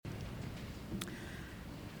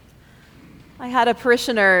I had a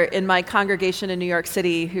parishioner in my congregation in New York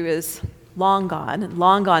City who is long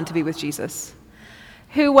gone to be with Jesus,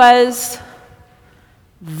 who was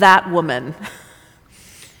that woman.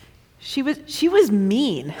 She was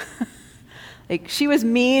mean. Like, she was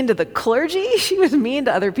mean to the clergy. She was mean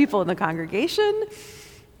to other people in the congregation.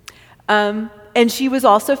 And she was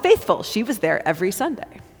also faithful. She was there every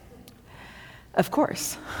Sunday. Of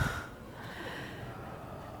course.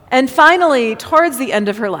 And finally, towards the end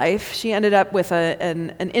of her life, she ended up with an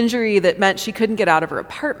injury that meant she couldn't get out of her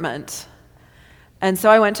apartment. And so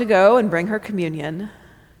I went to go and bring her communion.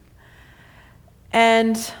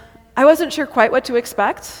 And I wasn't sure quite what to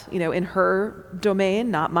expect, in her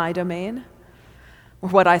domain, not my domain, or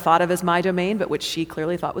what I thought of as my domain, but which she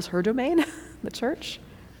clearly thought was her domain, the church.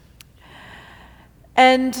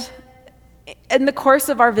 And in the course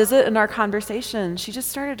of our visit and our conversation, she just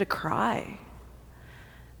started to cry.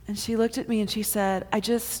 And she looked at me and she said, I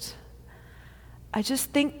just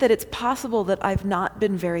think that it's possible that I've not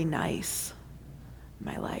been very nice in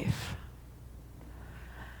my life.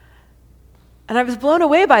 And I was blown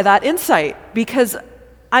away by that insight, because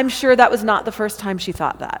I'm sure that was not the first time she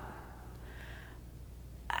thought that.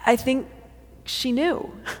 I think she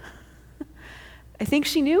knew. I think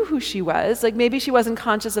she knew who she was. Like, maybe she wasn't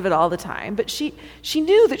conscious of it all the time, but she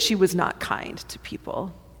knew that she was not kind to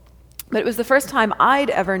people. But it was the first time I'd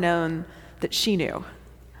ever known that she knew.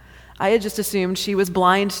 I had just assumed she was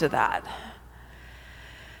blind to that.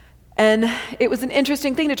 And it was an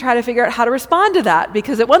interesting thing to try to figure out how to respond to that,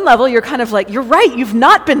 because at one level you're kind of like, you're right, you've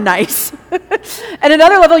not been nice. And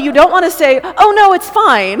another level you don't want to say, oh no, it's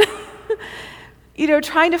fine.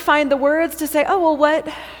 Trying to find the words to say, oh, well,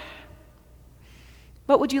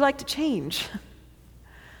 what would you like to change?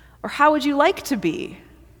 Or how would you like to be?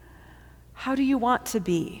 How do you want to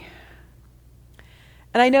be?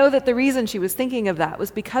 And I know that the reason she was thinking of that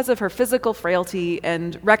was because of her physical frailty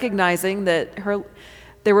and recognizing that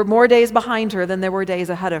there were more days behind her than there were days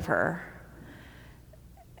ahead of her.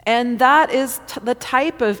 And that is the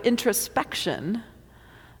type of introspection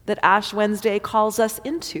that Ash Wednesday calls us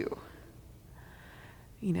into.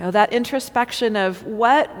 That introspection of,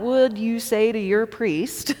 what would you say to your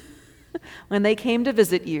priest when they came to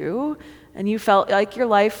visit you and you felt like your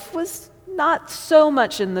life was not so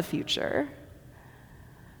much in the future?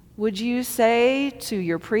 Would you say to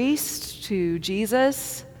your priest, to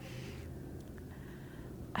Jesus,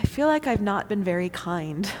 I feel like I've not been very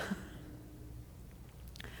kind?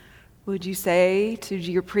 Would you say to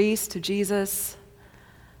your priest, to Jesus,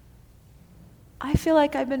 I feel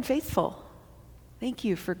like I've been faithful. Thank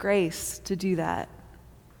you for grace to do that.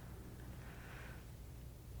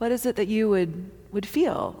 What is it that you would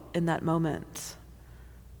feel in that moment?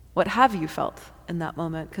 What have you felt in that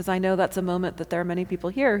moment? Because I know that's a moment that there are many people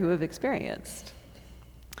here who have experienced.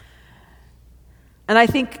 And I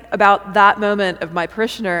think about that moment of my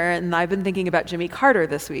parishioner, and I've been thinking about Jimmy Carter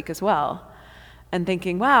this week as well, and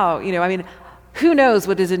thinking, wow, who knows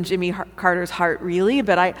what is in Jimmy Carter's heart really,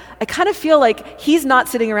 but I kind of feel like he's not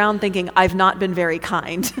sitting around thinking, I've not been very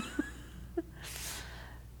kind.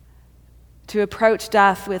 To approach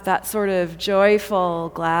death with that sort of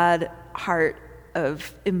joyful, glad heart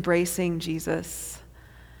of embracing Jesus.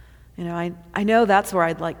 I know that's where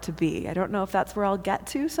I'd like to be. I don't know if that's where I'll get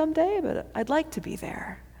to someday, but I'd like to be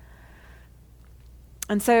there.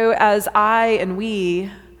 And so as I and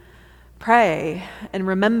we pray and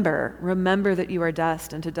remember that you are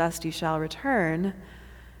dust, and to dust you shall return,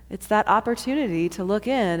 it's that opportunity to look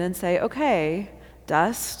in and say, okay,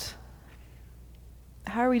 dust,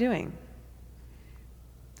 how are we doing?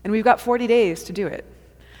 And we've got 40 days to do it.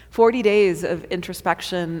 40 days of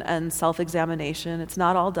introspection and self-examination. It's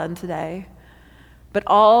not all done today, but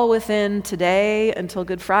all within today until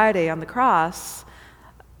Good Friday on the cross,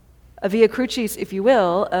 a via crucis, if you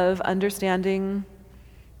will, of understanding,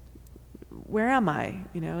 where am I?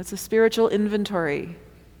 It's a spiritual inventory,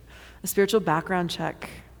 a spiritual background check,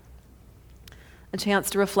 a chance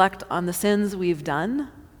to reflect on the sins we've done,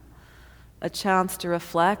 a chance to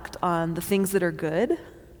reflect on the things that are good,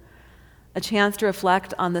 a chance to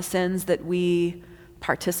reflect on the sins that we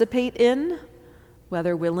participate in,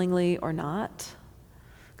 whether willingly or not.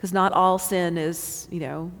 Because not all sin is,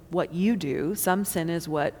 what you do. Some sin is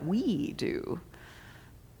what we do.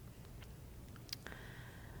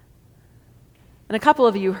 And a couple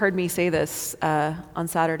of you heard me say this on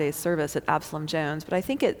Saturday's service at Absalom Jones, but I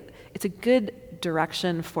think it's a good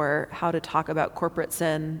direction for how to talk about corporate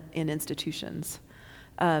sin in institutions.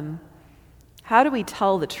 How do we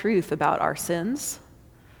tell the truth about our sins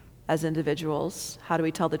as individuals? How do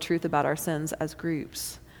we tell the truth about our sins as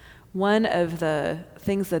groups? one of the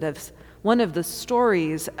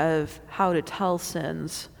stories of how to tell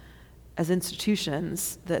sins as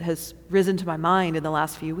institutions that has risen to my mind in the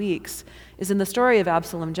last few weeks is in the story of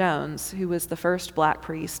Absalom Jones, who was the first black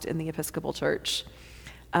priest in the Episcopal Church.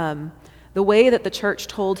 The way that the church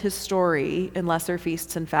told his story in Lesser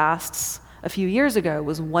Feasts and Fasts a few years ago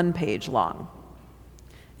was 1 page long.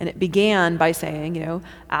 And it began by saying,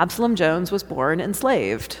 Absalom Jones was born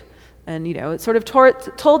enslaved. And, it sort of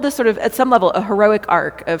told this sort of, at some level, a heroic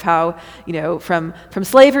arc of how, from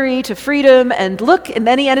slavery to freedom, and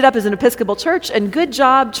then he ended up as an Episcopal church, and good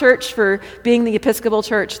job, church, for being the Episcopal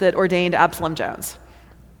church that ordained Absalom Jones.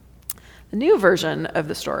 The new version of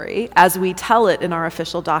the story, as we tell it in our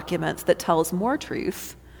official documents that tells more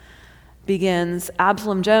truth, begins,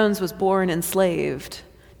 Absalom Jones was born enslaved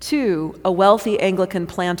to a wealthy Anglican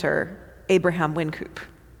planter, Abraham Wynkoop.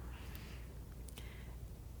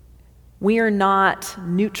 We are not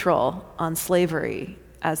neutral on slavery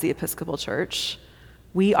as the Episcopal Church.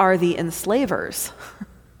 We are the enslavers.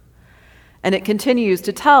 And it continues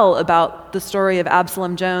to tell about the story of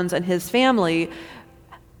Absalom Jones and his family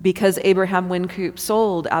because Abraham Wynkoop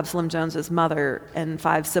sold Absalom Jones's mother and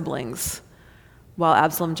 5 siblings while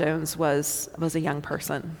Absalom Jones was a young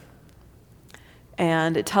person.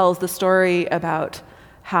 And it tells the story about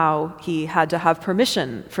how he had to have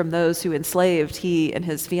permission from those who enslaved he and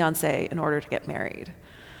his fiancée in order to get married,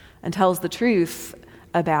 and tells the truth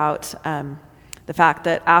about the fact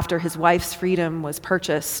that after his wife's freedom was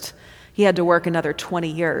purchased, he had to work another 20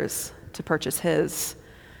 years to purchase his,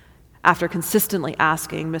 after consistently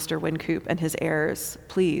asking Mr. Wynkoop and his heirs,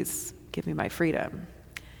 please give me my freedom.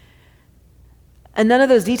 And none of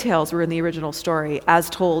those details were in the original story as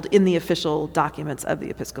told in the official documents of the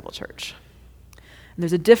Episcopal Church. And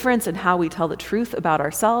there's a difference in how we tell the truth about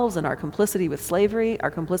ourselves and our complicity with slavery, our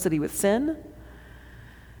complicity with sin.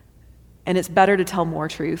 And it's better to tell more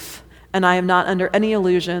truth. And I am not under any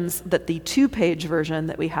illusions that the 2-page version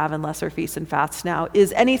that we have in Lesser Feasts and Fasts now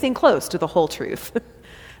is anything close to the whole truth.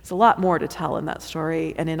 There's a lot more to tell in that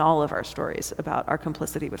story and in all of our stories about our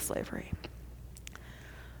complicity with slavery.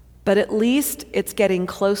 But at least it's getting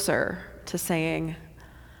closer to saying,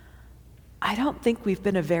 I don't think we've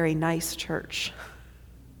been a very nice church.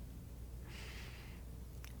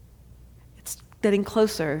 It's getting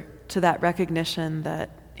closer to that recognition that,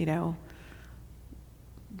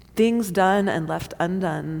 things done and left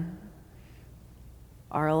undone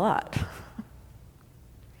are a lot.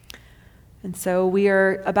 And so we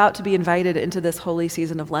are about to be invited into this holy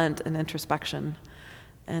season of Lent and introspection.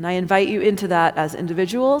 And I invite you into that as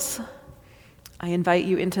individuals. I invite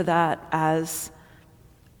you into that as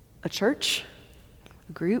a church,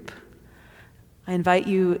 a group. I invite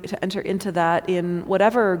you to enter into that in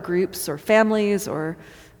whatever groups or families or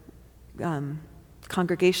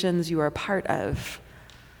congregations you are a part of,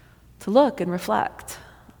 to look and reflect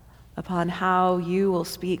upon how you will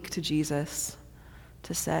speak to Jesus,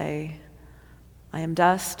 to say, I am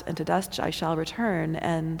dust, and to dust I shall return,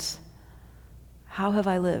 and how have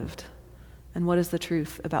I lived? And what is the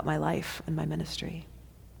truth about my life and my ministry?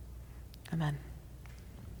 Amen.